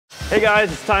Hey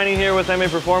guys, it's Tiny here with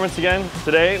MAPerformance again.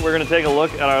 Today we're going to take a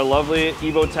look at our lovely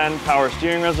Evo X power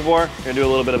steering reservoir. We're going to do a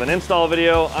little bit of an install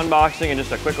video, unboxing, and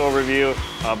just a quick overview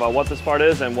about what this part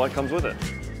is and what comes with it.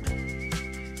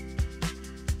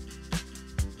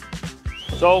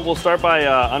 So we'll start by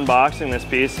unboxing this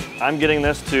piece. I'm getting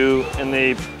this in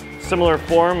the similar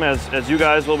form as you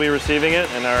guys will be receiving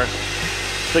it in our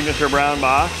signature brown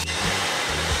box.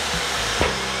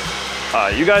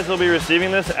 You guys will be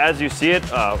receiving this as you see it,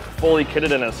 fully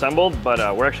kitted and assembled, but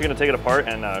we're actually going to take it apart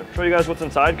and show you guys what's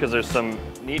inside, because there's some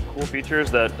neat, cool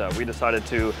features that we decided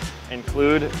to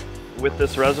include with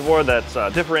this reservoir that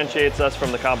differentiates us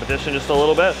from the competition just a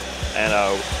little bit, and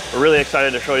we're really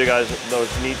excited to show you guys those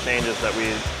neat changes that we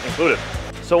included.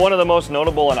 So one of the most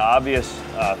notable and obvious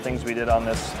things we did on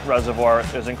this reservoir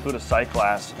is include a sight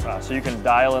glass, so you can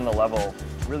dial in the level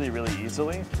really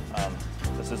easily.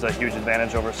 This is a huge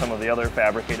advantage over some of the other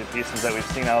fabricated pieces that we've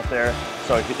seen out there.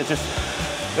 So it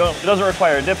doesn't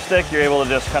require a dipstick. You're able to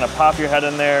just kind of pop your head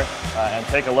in there and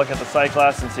take a look at the sight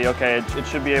glass and see, okay, it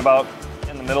should be about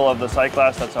in the middle of the sight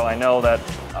glass. That's how I know that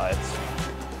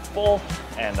it's full.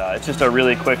 And it's just a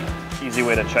really quick, easy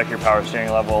way to check your power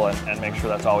steering level and make sure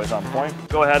that's always on point.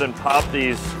 Go ahead and pop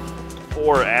these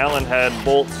 4 Allen head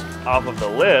bolts off of the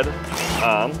lid.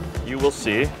 You will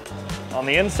see on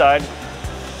the inside,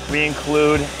 we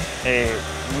include a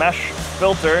mesh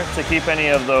filter to keep any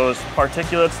of those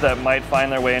particulates that might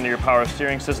find their way into your power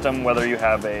steering system, whether you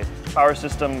have a power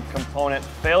system component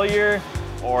failure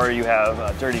or you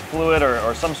have dirty fluid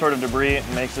or some sort of debris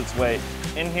makes its way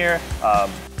in here.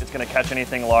 It's going to catch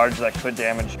anything large that could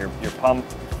damage your pump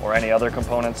or any other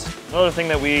components. Another thing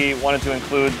that we wanted to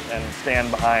include and stand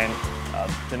behind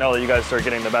to know that you guys are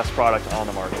getting the best product on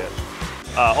the market.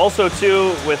 Also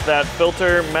too, with that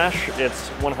filter mesh, it's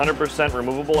 100%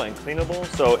 removable and cleanable.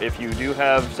 So if you do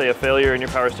have, say, a failure in your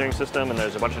power steering system and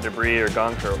there's a bunch of debris or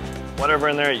gunk or whatever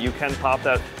in there, you can pop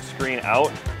that screen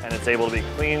out and it's able to be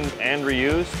cleaned and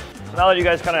reused. So now that you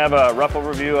guys kind of have a rough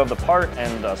overview of the part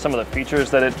and some of the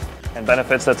features and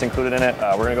benefits that's included in it,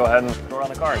 we're gonna go ahead and go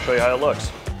around the car and show you how it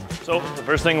looks. So the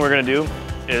first thing we're gonna do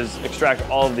is extract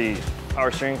all of the power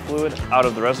steering fluid out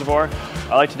of the reservoir.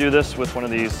 I like to do this with one of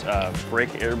these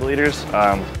brake air bleeders.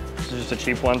 This is just a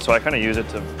cheap one, so I kind of use it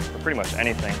for pretty much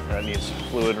anything that needs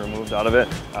fluid removed out of it.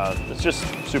 It's just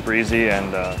super easy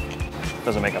and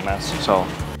doesn't make a mess. So,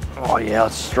 oh yeah,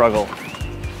 let's struggle.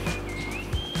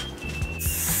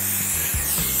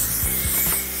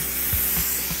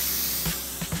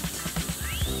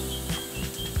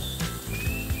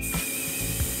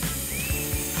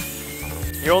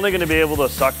 You're only going to be able to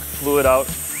suck fluid out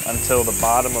until the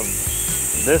bottom of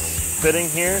this fitting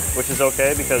here, which is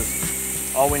okay because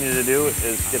all we need to do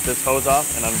is get this hose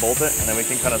off and unbolt it, and then we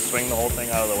can kind of swing the whole thing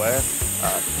out of the way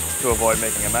to avoid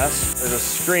making a mess. There's a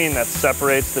screen that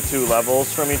separates the 2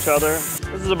 levels from each other.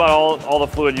 This is about all the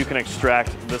fluid you can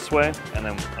extract this way, and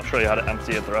then I'll show you how to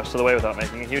empty it the rest of the way without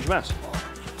making a huge mess.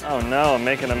 Oh no, I'm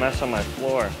making a mess on my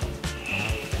floor.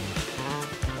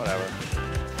 Whatever.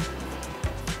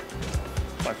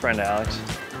 My friend Alex.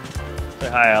 Say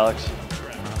hi, Alex.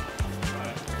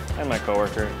 And my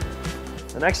coworker.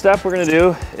 The next step we're going to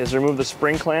do is remove the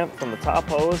spring clamp from the top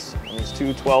hose and these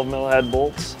 2 12mm head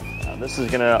bolts. This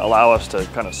is going to allow us to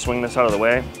kind of swing this out of the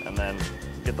way and then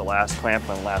get the last clamp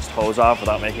and last hose off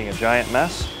without making a giant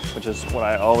mess, which is what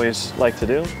I always like to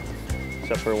do,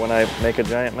 except for when I make a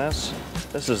giant mess.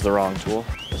 This is the wrong tool.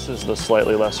 This is the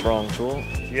slightly less wrong tool.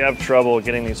 If you have trouble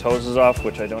getting these hoses off,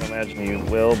 which I don't imagine you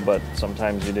will, but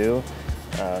sometimes you do,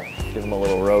 give them a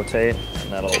little rotate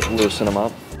and that'll loosen them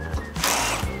up.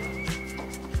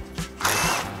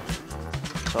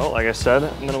 So like I said,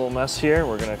 minimal mess here.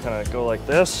 We're gonna kind of go like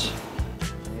this.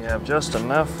 You have just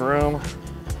enough room.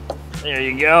 There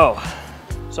you go.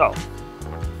 So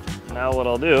now what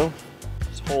I'll do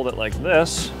is hold it like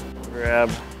this,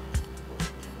 grab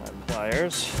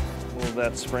pliers, move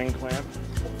that spring clamp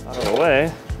out of the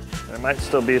way. There might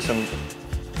still be some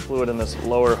fluid in this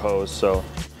lower hose, so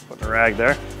put a rag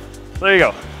there. So there you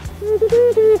go.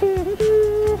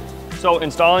 So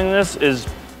installing this is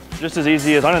just as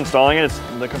easy as uninstalling it. It's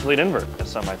the complete invert, as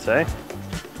some might say.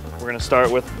 We're gonna start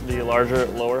with the larger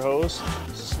lower hose.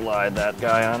 Slide that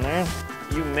guy on there.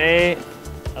 You may,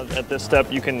 at this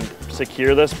step, you can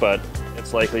secure this, but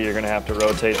it's likely you're gonna have to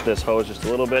rotate this hose just a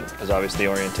little bit because obviously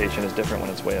orientation is different when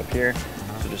it's way up here.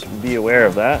 So just be aware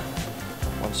of that.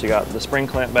 Once you got the spring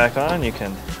clamp back on, you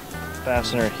can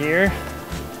fasten her here.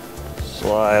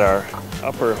 Slide our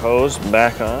upper hose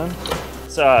back on.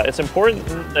 It's important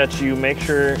that you make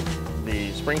sure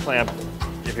the spring clamp,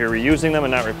 if you're reusing them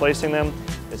and not replacing them,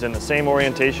 is in the same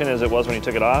orientation as it was when you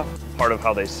took it off. Part of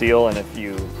how they seal, and if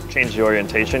you change the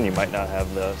orientation, you might not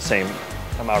have the same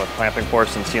amount of clamping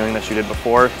force and sealing that you did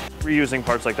before. Reusing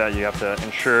parts like that, you have to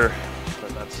ensure that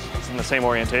that's in the same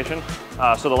orientation.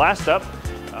 So the last step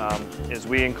is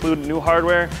we include new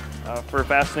hardware for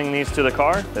fastening these to the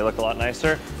car. They look a lot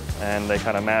nicer and they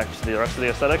kind of match the rest of the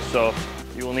aesthetics. So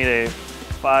you will need a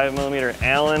 5mm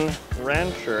Allen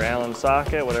wrench or Allen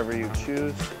socket, whatever you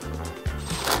choose.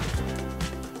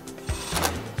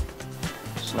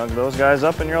 Snug those guys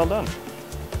up and you're all done.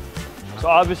 So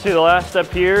obviously the last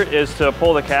step here is to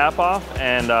pull the cap off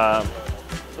and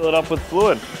fill it up with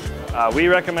fluid. We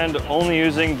recommend only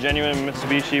using genuine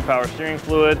Mitsubishi power steering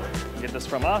fluid. Get this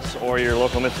from us or your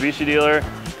local Mitsubishi dealer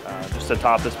just to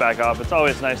top this back up. It's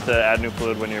always nice to add new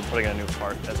fluid when you're putting a new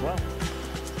part as well.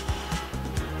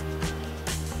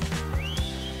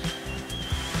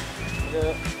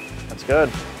 That's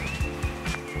good.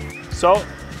 So,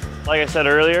 like I said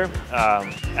earlier,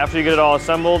 after you get it all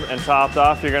assembled and topped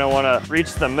off, you're going to want to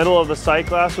reach the middle of the sight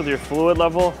glass with your fluid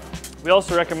level. We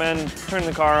also recommend turning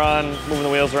the car on, moving the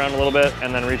wheels around a little bit,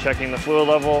 and then rechecking the fluid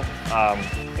level.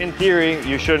 In theory,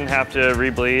 you shouldn't have to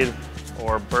rebleed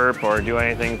or burp or do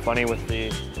anything funny with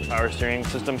the power steering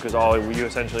system, because all you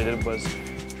essentially did was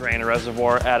drain a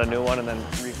reservoir, add a new one, and then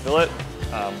refill it.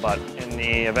 But in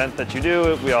the event that you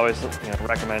do, we always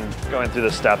recommend going through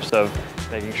the steps of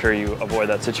making sure you avoid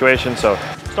that situation. So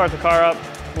start the car up,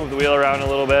 move the wheel around a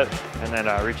little bit, and then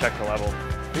recheck the level.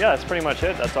 But yeah, that's pretty much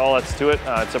it. That's all that's to it.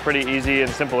 It's a pretty easy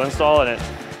and simple install, and it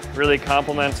really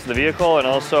complements the vehicle, and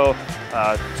also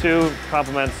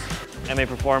complements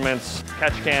MAPerformance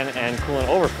catch can and coolant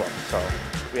overflow. So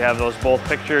we have those both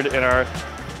pictured in our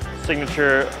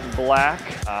signature black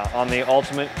on the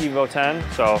Ultimate Evo 10.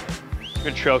 So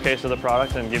good showcase of the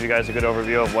product and give you guys a good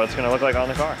overview of what it's going to look like on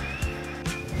the car.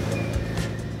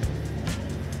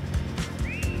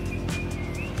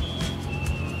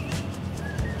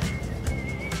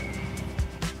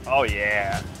 Oh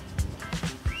yeah.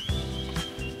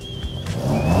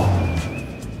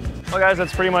 Well guys,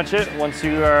 that's pretty much it. Once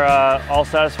you are all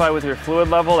satisfied with your fluid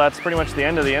level, that's pretty much the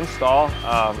end of the install.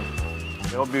 I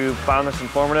hope you found this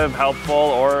informative, helpful,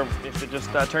 or if it just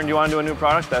turned you on to a new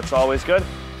product, that's always good.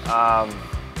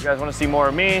 If you guys want to see more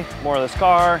of me, more of this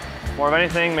car, more of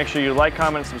anything, make sure you like,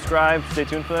 comment, and subscribe. Stay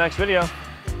tuned for the next video.